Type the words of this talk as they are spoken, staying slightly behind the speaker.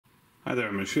Hi there,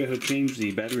 I'm going to show you how to change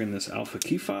the battery in this Alfa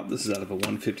key fob. This is out of a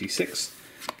 156.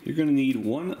 You're going to need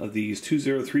one of these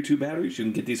 2032 batteries. You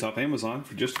can get these off Amazon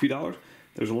for just a few dollars.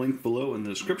 There's a link below in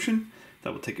the description.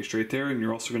 That will take you straight there, and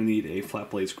you're also going to need a flat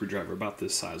blade screwdriver. About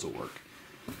this size will work.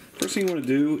 First thing you want to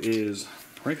do is,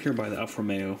 right here by the Alfa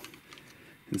Romeo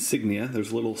insignia,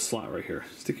 there's a little slot right here.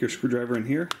 Stick your screwdriver in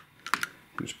here,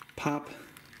 and just pop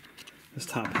this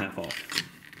top half off.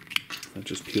 That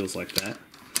just peels like that.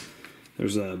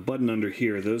 There's a button under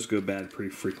here. Those go bad pretty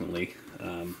frequently,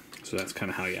 so that's kind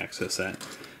of how you access that.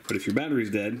 But if your battery's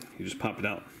dead, you just pop it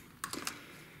out.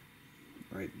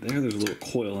 Right there, there's a little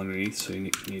coil underneath, so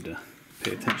you need to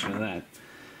pay attention to that.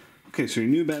 Okay, so your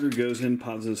new battery goes in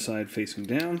positive side facing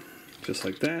down, just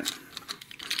like that.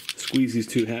 Squeeze these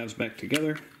two halves back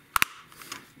together.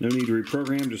 No need to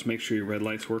reprogram, just make sure your red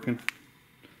light's working.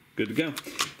 Good to go.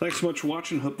 Thanks so much for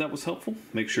watching. Hope that was helpful.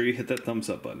 Make sure you hit that thumbs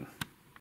up button.